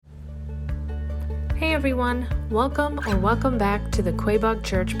Hey everyone, welcome back to the Quabog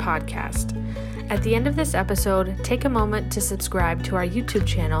Church podcast. At the end of this episode, take a moment to subscribe to our YouTube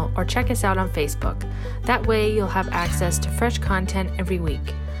channel or check us out on Facebook. That way you'll have access to fresh content every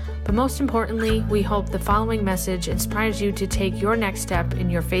week. But most importantly, we hope the following message inspires you to take your next step in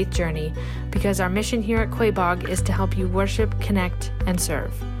your faith journey, because our mission here at Quabog is to help you worship, connect, and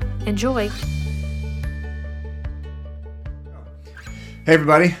serve. Enjoy! Hey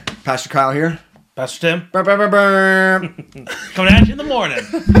everybody, Pastor Kyle here. Pastor Tim. Coming at you in the morning.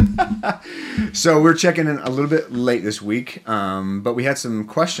 So we're checking in a little bit late this week, but we had some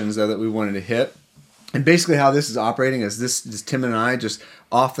questions though that we wanted to hit. And basically how this is operating is this is Tim and I just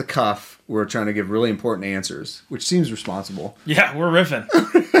off the cuff, we're trying to give really important answers, which seems responsible. Yeah, we're riffing.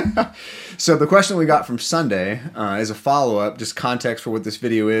 So the question we got from Sunday is a follow-up, just context for what this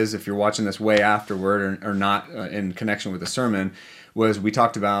video is, if you're watching this way afterward or not in connection with the sermon, was we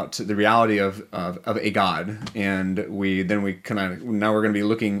talked about the reality of a God, and now we're going to be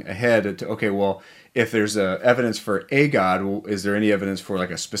looking ahead to, okay, well, if there's evidence for a God, well, is there any evidence for like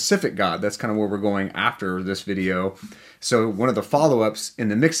a specific God? That's kind of where we're going after this video. So one of the follow-ups in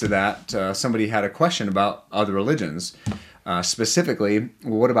the mix of that, somebody had a question about other religions. Specifically,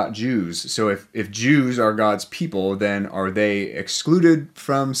 well, what about Jews? So if Jews are God's people, then are they excluded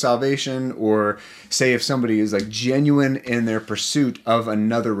from salvation? Or say if somebody is like genuine in their pursuit of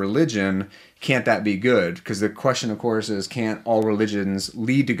another religion, can't that be good? Because the question, of course, is can't all religions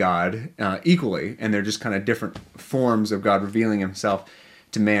lead to God equally? And they're just kind of different forms of God revealing himself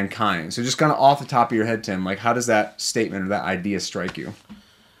to mankind. So just kind of off the top of your head, Tim, like how does that statement or that idea strike you?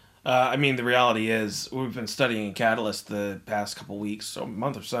 The reality is we've been studying Catalyst the past couple weeks, so a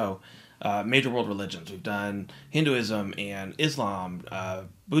month or so, major world religions. We've done Hinduism and Islam,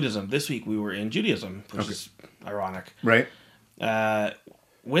 Buddhism. This week we were in Judaism, which is ironic. Right.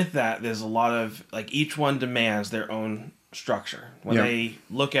 With that, there's a lot of, like, each one demands their own structure. When they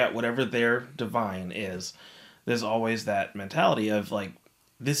look at whatever their divine is, there's always that mentality of, like,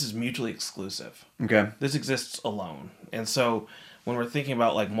 this is mutually exclusive. Okay. This exists alone. And so when we're thinking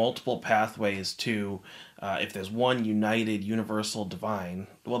about like multiple pathways to if there's one united universal divine,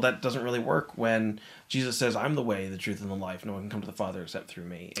 well, that doesn't really work when Jesus says, I'm the way, the truth, and the life. No one can come to the Father except through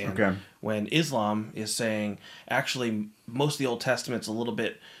me. And when Islam is saying, actually, most of the Old Testament's a little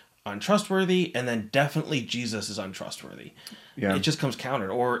bit untrustworthy, and then definitely Jesus is untrustworthy. Yeah. It just comes countered.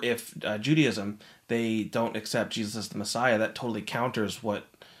 Or if Judaism, they don't accept Jesus as the Messiah, that totally counters what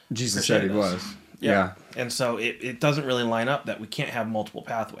Jesus said he was. Yeah. And so it doesn't really line up that we can't have multiple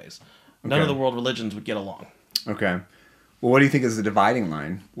pathways. None of the world religions would get along. Okay. Well, what do you think is the dividing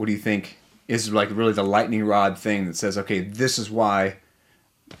line? What do you think is like really the lightning rod thing that says, okay, this is why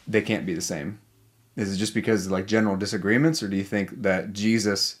they can't be the same? Is it just because of like general disagreements, or do you think that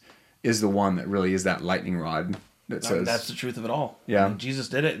Jesus is the one that really is that lightning rod that says... That's the truth of it all. Yeah. I mean, Jesus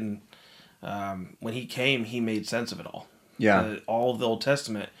did it, and when he came, he made sense of it all. Yeah. All of the Old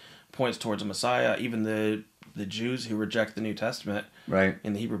Testament points towards a Messiah. Even the Jews who reject the New Testament, right,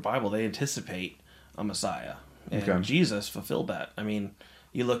 in the Hebrew Bible, they anticipate a Messiah. And Jesus fulfilled that. I mean,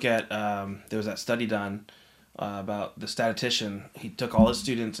 you look at, there was that study done about the statistician. He took all his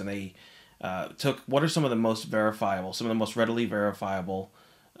students and they took what are some of the most verifiable, some of the most readily verifiable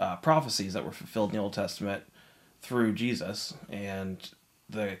prophecies that were fulfilled in the Old Testament through Jesus. And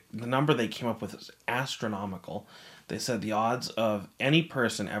the number they came up with is astronomical. They said the odds of any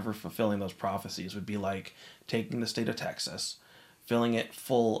person ever fulfilling those prophecies would be like taking the state of Texas, filling it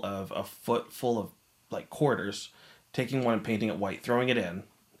full of a foot full of like quarters, taking one and painting it white, throwing it in,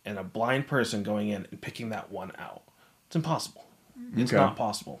 and a blind person going in and picking that one out. It's impossible. It's not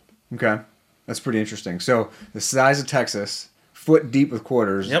possible. Okay. That's pretty interesting. So the size of Texas, foot deep with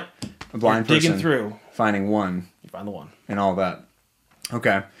quarters. Yep. A blind person digging through, finding one. You find the one. And all that.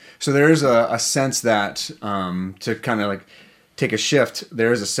 Okay. So there is a sense that, to kind of like take a shift,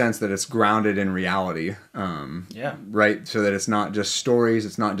 there is a sense that it's grounded in reality. Right? So that it's not just stories,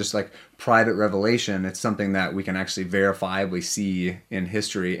 it's not just like private revelation, it's something that we can actually verifiably see in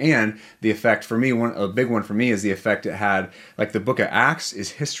history. And the effect for me, a big one for me is the effect it had, like the book of Acts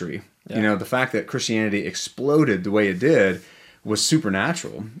is history. Yeah. You know, the fact that Christianity exploded the way it did was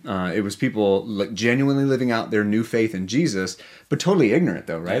supernatural. It was people like genuinely living out their new faith in Jesus, but totally ignorant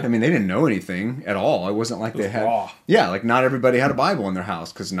though, right? Yeah. I mean, they didn't know anything at all. It wasn't like they had... raw. Yeah, like not everybody had a Bible in their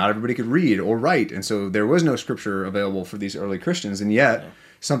house because not everybody could read or write. And so there was no scripture available for these early Christians. And yet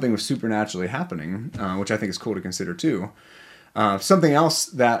something was supernaturally happening, which I think is cool to consider too. Something else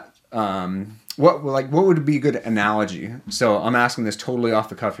that... What would be a good analogy? So I'm asking this totally off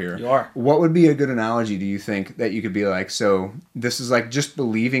the cuff here. You are. What would be a good analogy, do you think, that you could be like, so this is like just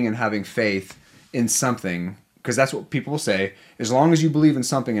believing and having faith in something, because that's what people will say, as long as you believe in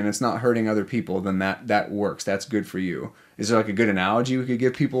something and it's not hurting other people, then that works. That's good for you. Is there like a good analogy we could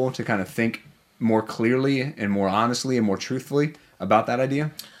give people to kind of think more clearly and more honestly and more truthfully about that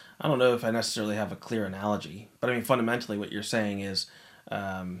idea? I don't know if I necessarily have a clear analogy, but I mean, fundamentally what you're saying is,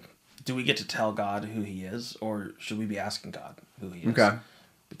 do we get to tell God who he is, or should we be asking God who he is? Okay.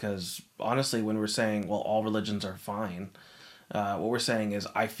 Because honestly, when we're saying, well, all religions are fine, what we're saying is,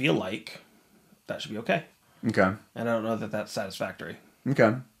 I feel like that should be okay. Okay. And I don't know that that's satisfactory.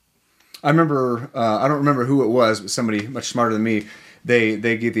 Okay. I remember, I don't remember who it was, but somebody much smarter than me, they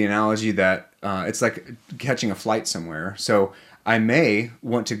gave the analogy that it's like catching a flight somewhere. So I may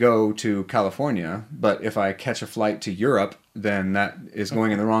want to go to California, but if I catch a flight to Europe, then that is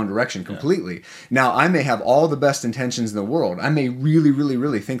going in the wrong direction completely. Yeah. Now, I may have all the best intentions in the world. I may really, really,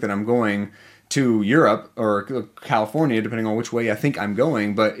 really think that I'm going to Europe or California, depending on which way I think I'm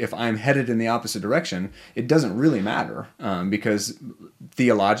going. But if I'm headed in the opposite direction, it doesn't really matter because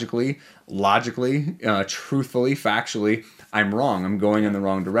theologically, logically, truthfully, factually, I'm wrong. I'm going in the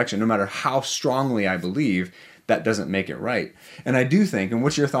wrong direction. No matter how strongly I believe, that doesn't make it right. And I do think, and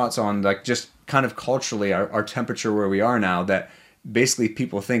what's your thoughts on like just kind of culturally our temperature where we are now, that basically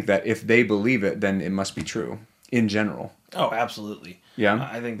people think that if they believe it, then it must be true in general? Oh, absolutely. Yeah.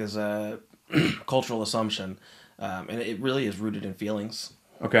 I think there's a cultural assumption, and it really is rooted in feelings.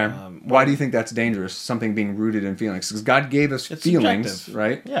 Okay. Why do you think that's dangerous, something being rooted in feelings? Because God gave us feelings, subjective.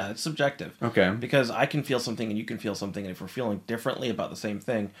 Right? Yeah, it's subjective. Okay. Because I can feel something and you can feel something, and if we're feeling differently about the same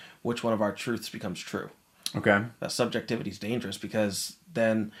thing, which one of our truths becomes true? Okay. That subjectivity is dangerous because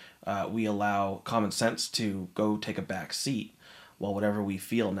then we allow common sense to go take a back seat while whatever we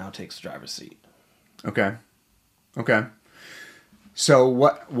feel now takes the driver's seat. Okay. Okay. So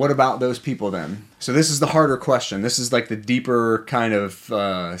what about those people then? So this is the harder question. This is like the deeper kind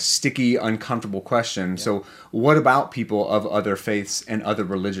of sticky, uncomfortable question. Yeah. So what about people of other faiths and other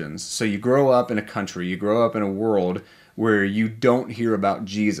religions? So you grow up in a country, you grow up in a world where you don't hear about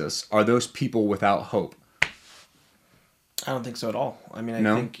Jesus. Are those people without hope? I don't think so at all. I mean,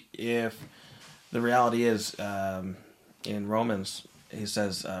 I think if the reality is in Romans, he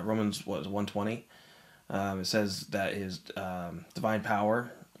says, Romans 1:20, it says that his divine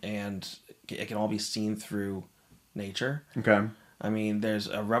power, and it can all be seen through nature. Okay. I mean, there's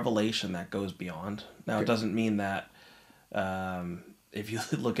a revelation that goes beyond. Now, It doesn't mean that if you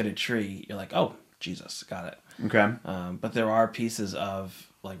look at a tree, you're like, oh, Jesus, got it. Okay. But there are pieces of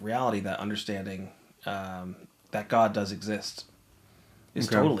like reality that understanding that God does exist is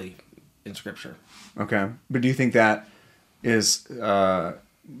totally in Scripture. Okay. But do you think that is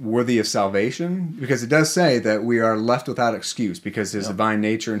worthy of salvation? Because it does say that we are left without excuse because his divine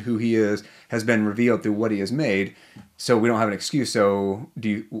nature and who he is has been revealed through what he has made. So we don't have an excuse. So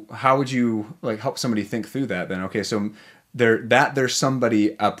how would you like help somebody think through that then? Okay, so there's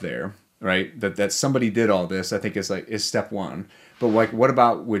somebody up there, right? That somebody did all this, I think is step one. But like, what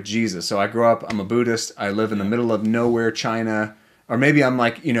about with Jesus? So I grow up, I'm a Buddhist, I live in the middle of nowhere, China, or maybe I'm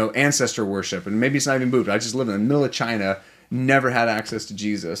like, ancestor worship, and maybe it's not even Buddhist. I just live in the middle of China, never had access to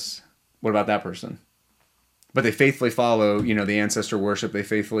Jesus. What about that person? But they faithfully follow, the ancestor worship, they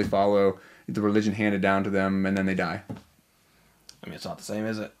faithfully follow the religion handed down to them, and then they die. I mean, it's not the same,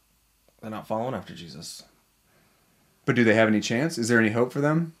 is it? They're not following after Jesus. But do they have any chance? Is there any hope for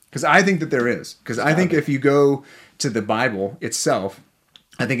them? Because I think that there is. Because I think if you go to the Bible itself,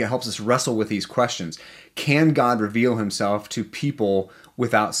 I think it helps us wrestle with these questions. Can God reveal himself to people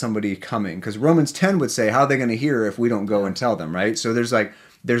without somebody coming? Because Romans 10 would say, how are they going to hear if we don't go and tell them, right? So there's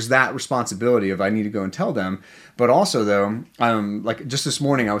that responsibility of I need to go and tell them. But also, though, like just this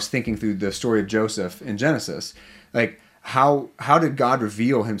morning, I was thinking through the story of Joseph in Genesis. Like, how did God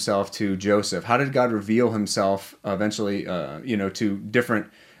reveal himself to Joseph? How did God reveal himself eventually, to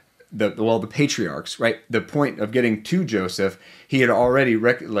different... the patriarchs, right? The point of getting to Joseph, he had already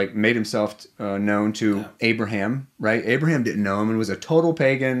made himself known to Abraham, right? Abraham didn't know him and was a total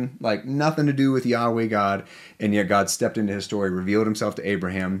pagan, like nothing to do with Yahweh God, and yet God stepped into his story, revealed himself to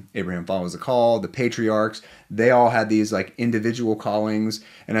Abraham. Abraham follows the call. The patriarchs, they all had these like individual callings,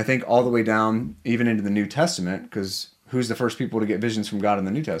 and I think all the way down even into the New Testament, because who's the first people to get visions from God in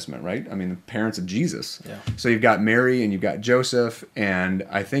the New Testament, right? I mean, the parents of Jesus. Yeah. So you've got Mary and you've got Joseph, and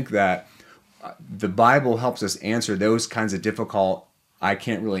I think that the Bible helps us answer those kinds of difficult, I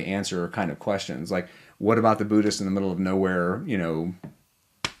can't really answer kind of questions. Like, what about the Buddhists in the middle of nowhere?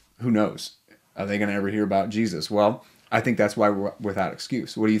 Who knows? Are they going to ever hear about Jesus? Well, I think that's why we're without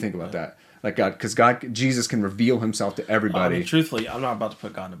excuse. What do you think about that? Like because Jesus can reveal himself to everybody. I mean, truthfully, I'm not about to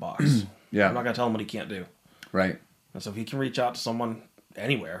put God in a box. Yeah. I'm not going to tell him what he can't do. Right. And so if he can reach out to someone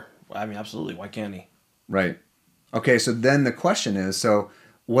anywhere, I mean, absolutely. Why can't he? Right. Okay, so then the question is, so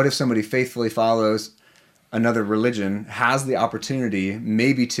what if somebody faithfully follows another religion, has the opportunity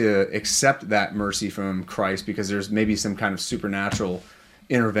maybe to accept that mercy from Christ because there's maybe some kind of supernatural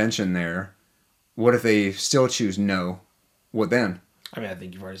intervention there? What if they still choose no? What then? I mean, I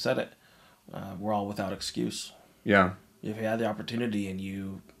think you've already said it. We're all without excuse. Yeah. If you had the opportunity and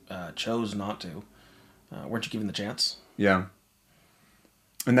you chose not to, weren't you given the chance? Yeah.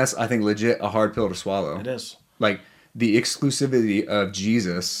 And that's, I think, legit a hard pill to swallow. It is. Like, the exclusivity of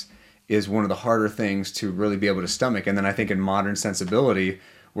Jesus is one of the harder things to really be able to stomach. And then I think in modern sensibility,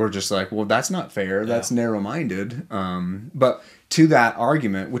 we're just like, well, that's not fair. That's narrow-minded. But to that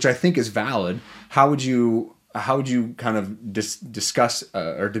argument, which I think is valid, how would you kind of discuss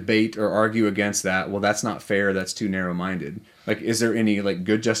or debate or argue against that? Well, that's not fair. That's too narrow-minded. Like, is there any like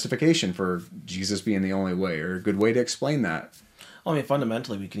good justification for Jesus being the only way, or a good way to explain that? Well, I mean,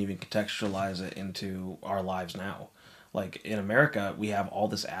 fundamentally, we can even contextualize it into our lives now. Like, in America, we have all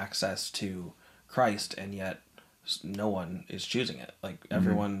this access to Christ, and yet no one is choosing it. Like,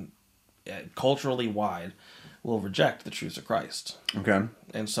 everyone, culturally wide, will reject the truths of Christ. Okay.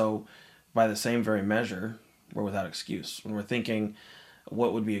 And so, by the same very measure, we're without excuse. When we're thinking,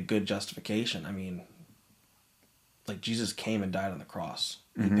 what would be a good justification? I mean, like, Jesus came and died on the cross.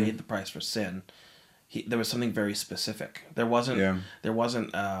 He paid the price for sin. There was something very specific. There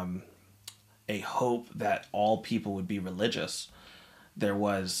wasn't a hope that all people would be religious. There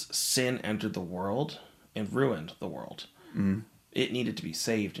was sin entered the world and ruined the world. It needed to be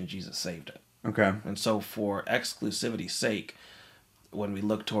saved, and Jesus saved it. Okay. And so for exclusivity's sake, when we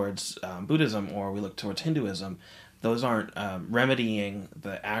look towards Buddhism or we look towards Hinduism, those aren't remedying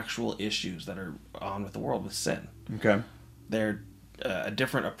the actual issues that are on with the world with sin. Okay. They're a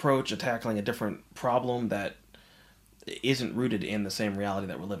different approach, tackling a different problem that isn't rooted in the same reality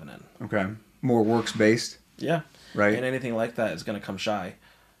that we're living in. Okay. More works-based? Yeah. Right. And anything like that is going to come shy.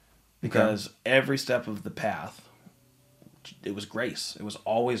 Because every step of the path, it was grace. It was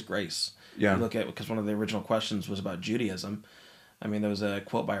always grace. Yeah. You look at, because one of the original questions was about Judaism. I mean, there was a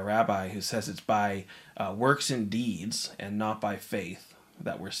quote by a rabbi who says it's by works and deeds and not by faith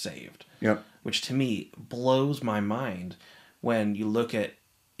that we're saved. Yep. Which to me blows my mind when you look at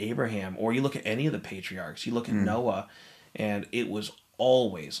Abraham or you look at any of the patriarchs. You look at Noah, and it was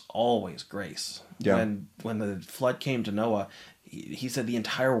always grace. Yeah. When the flood came to Noah, he said the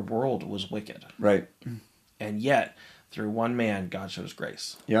entire world was wicked. Right. And yet, through one man, God shows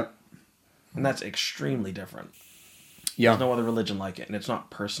grace. Yep. And that's extremely different. Yeah. There's no other religion like it, and it's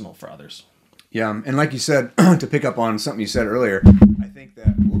not personal for others. Yeah, and like you said, to pick up on something you said earlier, I think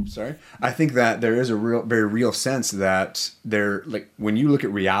that there is a very real sense that when you look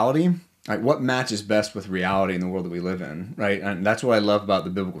at reality, like what matches best with reality in the world that we live in, right? And that's what I love about the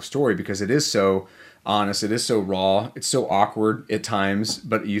biblical story, because it is so honest, it is so raw, it's so awkward at times,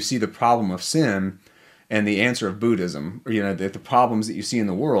 but you see the problem of sin and the answer of Buddhism, or, the problems that you see in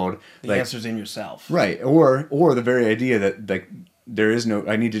the world. The answer's in yourself. Right, or the very idea that like there is no,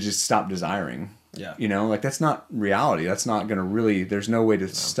 I need to just stop desiring. Yeah. That's not reality. That's not going to really, there's no way to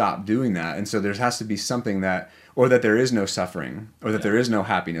stop doing that. And so there has to be something that there is no suffering, or that there is no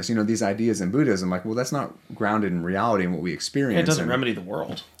happiness. These ideas in Buddhism, like, well, that's not grounded in reality and what we experience. And it doesn't remedy the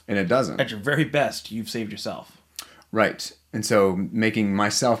world. And it doesn't. At your very best, you've saved yourself. Right. And so making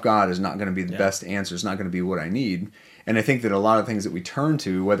myself God is not going to be the best answer. It's not going to be what I need. And I think that a lot of things that we turn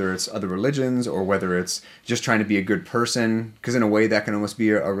to, whether it's other religions or whether it's just trying to be a good person, because in a way that can almost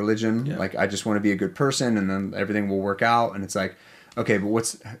be a religion. Yeah. Like, I just want to be a good person and then everything will work out. And it's like, okay,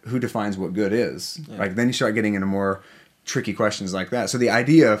 but who defines what good is? Yeah. Like, then you start getting into more tricky questions like that. So the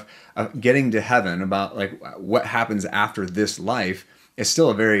idea of getting to heaven, about like what happens after this life, is still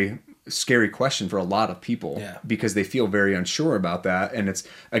a very scary question for a lot of people, because they feel very unsure about that. And it's,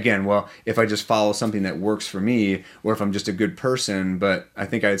 again, well, if I just follow something that works for me, or if I'm just a good person. But I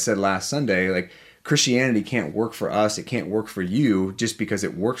think I had said last Sunday, like, Christianity can't work for us. It can't work for you just because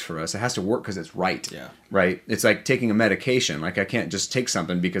it works for us. It has to work because it's right. Yeah. Right. It's like taking a medication. Like, I can't just take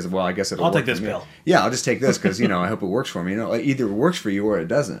something because, well, I guess it'll I'll work take this for me. pill. Yeah, I'll just take this because, I hope it works for me. Like, either it works for you or it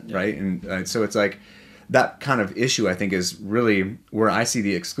doesn't. Right. And so it's like, that kind of issue, I think, is really where I see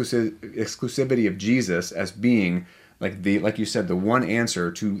the exclusivity of Jesus as being like you said, the one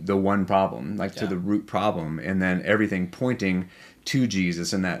answer to the one problem, to the root problem, and then everything pointing to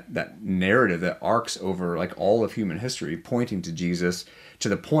Jesus, and that narrative that arcs over like all of human history, pointing to Jesus, to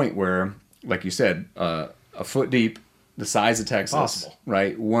the point where, like you said, a foot deep, the size of Texas, possible,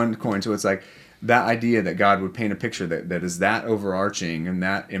 right? One coin. So it's like, that idea that God would paint a picture that is that overarching and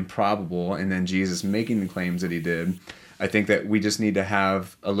that improbable, and then Jesus making the claims that he did, I think that we just need to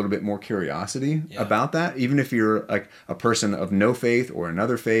have a little bit more curiosity about that, even if you're like a person of no faith or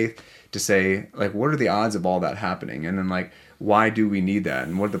another faith, to say like, what are the odds of all that happening? And then like, why do we need that?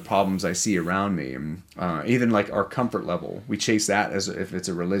 And what are the problems I see around me? And even like our comfort level, we chase that as if it's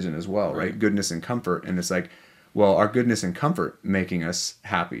a religion as well, right? Goodness and comfort. And it's like, well, our goodness and comfort making us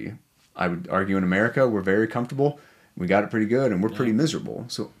happy. I would argue in America, we're very comfortable. We got it pretty good and we're pretty miserable.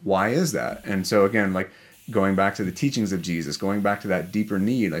 So why is that? And so again, like going back to the teachings of Jesus, going back to that deeper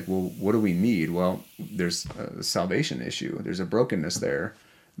need, like, well, what do we need? Well, there's a salvation issue. There's a brokenness there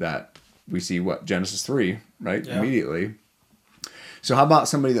that we see Genesis 3, right? Yeah. Immediately. So how about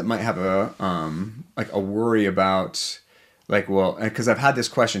somebody that might have a worry about, like, well, because I've had this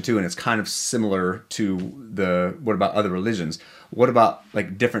question too, and it's kind of similar to what about other religions? What about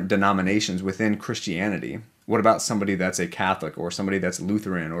like different denominations within Christianity? What about somebody that's a Catholic or somebody that's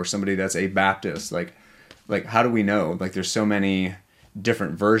Lutheran or somebody that's a Baptist? Like how do we know? Like there's so many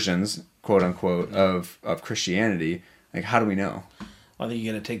different versions, quote unquote, of Christianity. Like how do we know? I think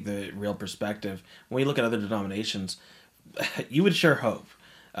you got to take the real perspective. When you look at other denominations, you would sure hope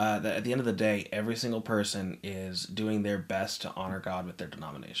that at the end of the day, every single person is doing their best to honor God with their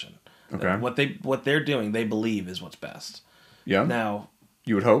denomination. Okay. What they're doing, they believe is what's best. Yeah. Now,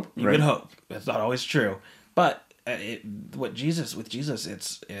 you would hope. You would hope. It's not always true, but with Jesus,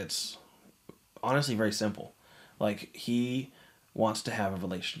 it's honestly very simple. Like he wants to have a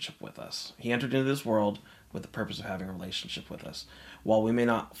relationship with us. He entered into this world with the purpose of having a relationship with us. While we may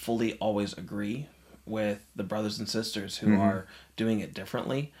not fully always agree with the brothers and sisters who are doing it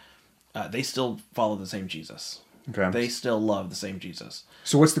differently, they still follow the same Jesus. Okay. They still love the same Jesus.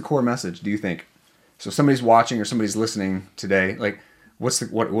 So what's the core message, do you think? So somebody's watching or somebody's listening today, like what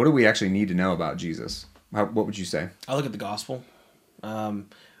do we actually need to know about Jesus? What would you say? I look at the gospel.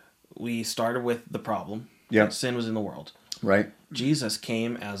 We started with the problem. Yeah. Sin was in the world. Right. Jesus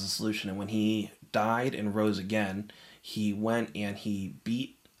came as a solution, and when he died and rose again, he went and he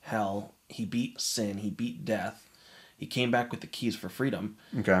beat hell, he beat sin, he beat death. He came back with the keys for freedom.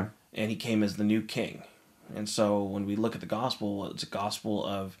 Okay. And he came as the new king. And so when we look at the gospel, it's a gospel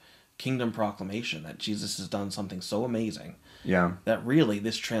of kingdom proclamation, that Jesus has done something so amazing. Yeah. That really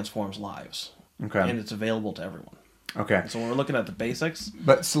this transforms lives. Okay. And it's available to everyone. Okay. So when we're looking at the basics.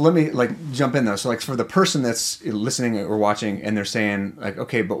 But so let me jump in though. So like for the person that's listening or watching and they're saying like,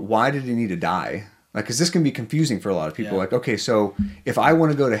 okay, but why did he need to die? Like, because this can be confusing for a lot of people. Yeah. Like, okay, so if I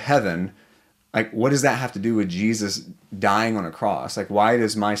want to go to heaven, like, what does that have to do with Jesus dying on a cross? Like, why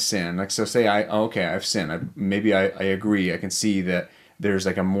does my sin, like, so say I've sinned. Maybe I agree. I can see that there's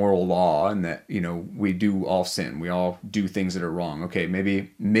like a moral law and that, we do all sin. We all do things that are wrong. Okay,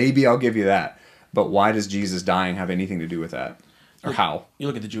 maybe I'll give you that. But why does Jesus dying have anything to do with that? Or how? You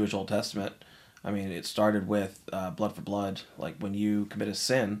look at the Jewish Old Testament. I mean, it started with blood for blood. Like, when you commit a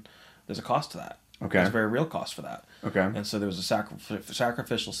sin, there's a cost to that. Okay. There's a very real cost for that. Okay. And so there was a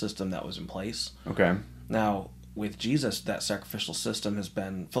sacrificial system that was in place. Okay. Now, with Jesus, that sacrificial system has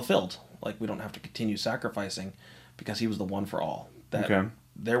been fulfilled. Like, we don't have to continue sacrificing because he was the one for all.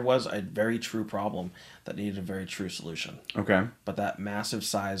 There was a very true problem that needed a very true solution. Okay. But that massive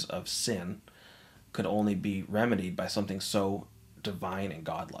size of sin could only be remedied by something so divine and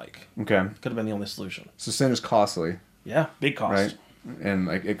godlike. Okay. Could have been the only solution. So sin is costly. Yeah, big cost. Right? And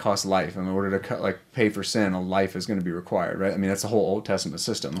like it costs life. In order to pay for sin, a life is going to be required, right? I mean, that's the whole Old Testament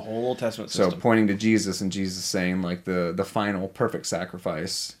system. The whole Old Testament system. So pointing to Jesus and Jesus saying like the final perfect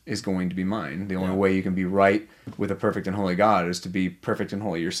sacrifice is going to be mine. The only way you can be right with a perfect and holy God is to be perfect and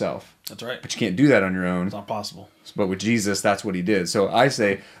holy yourself. That's right. But you can't do that on your own. It's not possible. But with Jesus, that's what he did. So I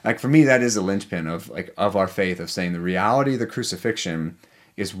say, like for me, that is a linchpin of our faith, of saying the reality of the crucifixion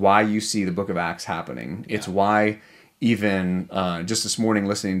is why you see the book of Acts happening. It's why even just this morning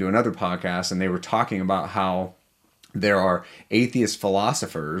listening to another podcast, and they were talking about how there are atheist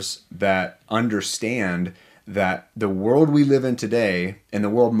philosophers that understand that the world we live in today and the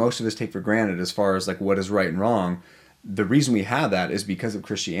world most of us take for granted as far as like what is right and wrong, the reason we have that is because of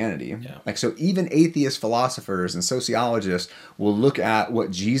Christianity. Yeah. Like, so even atheist philosophers and sociologists will look at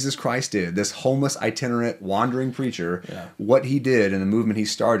what Jesus Christ did, this homeless, itinerant, wandering preacher, what he did and the movement he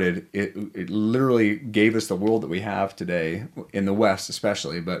started. It literally gave us the world that we have today, in the West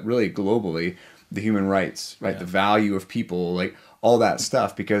especially, but really globally, the human rights, right? The value of people, like all that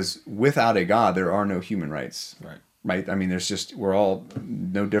stuff, because without a God, there are no human rights. Right? I mean, we're all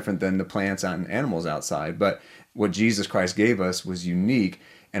no different than the plants and animals outside, but what Jesus Christ gave us was unique,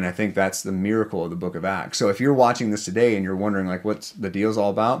 and I think that's the miracle of the book of Acts. So if you're watching this today and you're wondering like what's the deal's all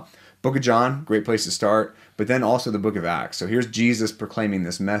about, Book of John, great place to start, but then also the book of Acts. So here's Jesus proclaiming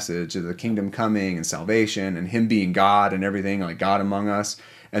this message of the kingdom coming and salvation and him being God and everything, like God among us.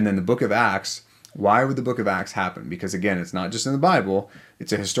 And then the book of Acts, why would the book of Acts happen? Because again, it's not just in the Bible,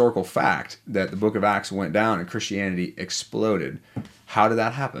 it's a historical fact that the book of Acts went down and Christianity exploded. How did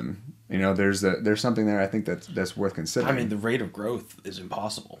that happen? There's something there I think that's worth considering. I mean, the rate of growth is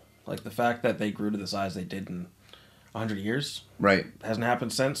impossible. Like the fact that they grew to the size they did in 100 years. Right. Hasn't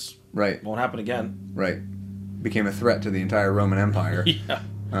happened since. Right. Won't happen again. Right. Became a threat to the entire Roman Empire.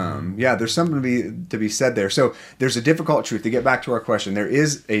 Yeah. There's something to be said there. So there's a difficult truth. To get back to our question, there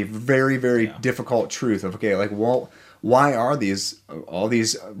is a very, very difficult truth of, why are all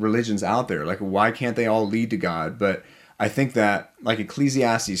these religions out there? Like, why can't they all lead to God? But I think that, like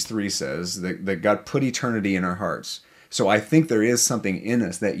Ecclesiastes 3 says, that God put eternity in our hearts. So I think there is something in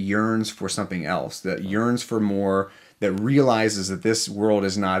us that yearns for something else, that yearns for more, that realizes that this world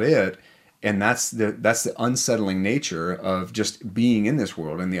is not it. And that's the unsettling nature of just being in this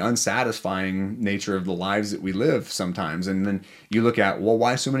world and the unsatisfying nature of the lives that we live sometimes. And then you look at,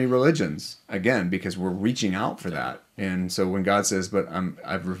 why so many religions? Again, because we're reaching out for that. And so when God says, but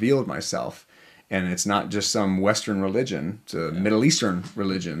I've revealed myself, and it's not just some Western religion, it's a Middle Eastern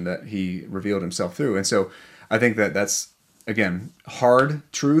religion that he revealed himself through. And so I think that's, again, hard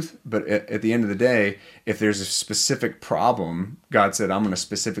truth, but at the end of the day, if there's a specific problem, God said, I'm going to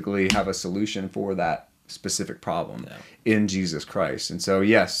specifically have a solution for that specific problem in Jesus Christ. And so,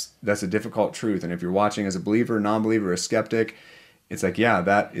 yes, that's a difficult truth. And if you're watching as a believer, non-believer, a skeptic, it's like,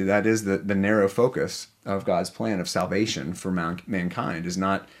 that is the narrow focus of God's plan of salvation for mankind, is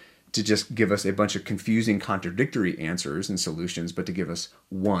not to just give us a bunch of confusing, contradictory answers and solutions, but to give us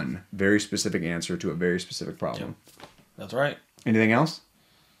one very specific answer to a very specific problem. Yep. That's right. Anything else?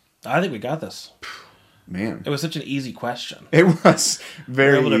 I think we got this. Man. It was such an easy question. It was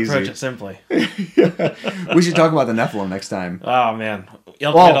very easy. We were able to approach it simply. We should talk about the Nephilim next time. Oh, man.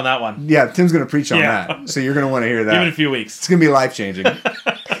 You'll have to on that one. Yeah, Tim's going to preach on that. So you're going to want to hear that. Give it a few weeks. It's going to be life-changing.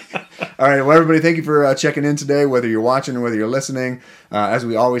 All right, well, everybody, thank you for checking in today, whether you're watching or whether you're listening. As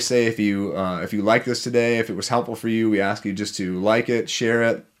we always say, if you like this today, if it was helpful for you, we ask you just to like it, share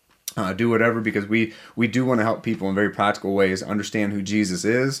it, do whatever, because we do want to help people in very practical ways understand who Jesus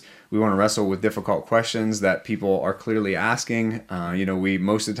is. We want to wrestle with difficult questions that people are clearly asking. We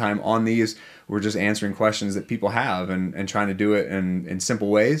most of the time on these, we're just answering questions that people have and trying to do it in simple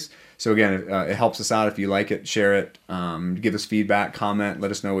ways. So again, it helps us out if you like it, share it, give us feedback, comment,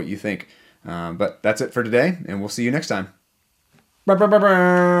 let us know what you think. But that's it for today, and we'll see you next time.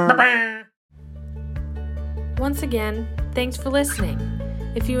 Once again, thanks for listening.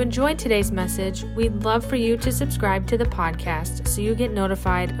 If you enjoyed today's message, we'd love for you to subscribe to the podcast so you get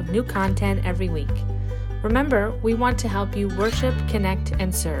notified of new content every week. Remember, we want to help you worship, connect,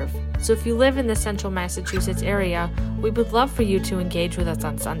 and serve. So if you live in the central Massachusetts area, we would love for you to engage with us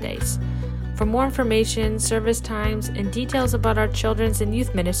on Sundays. For more information, service times, and details about our children's and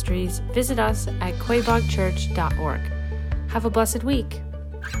youth ministries, visit us at quabogchurch.org. Have a blessed week.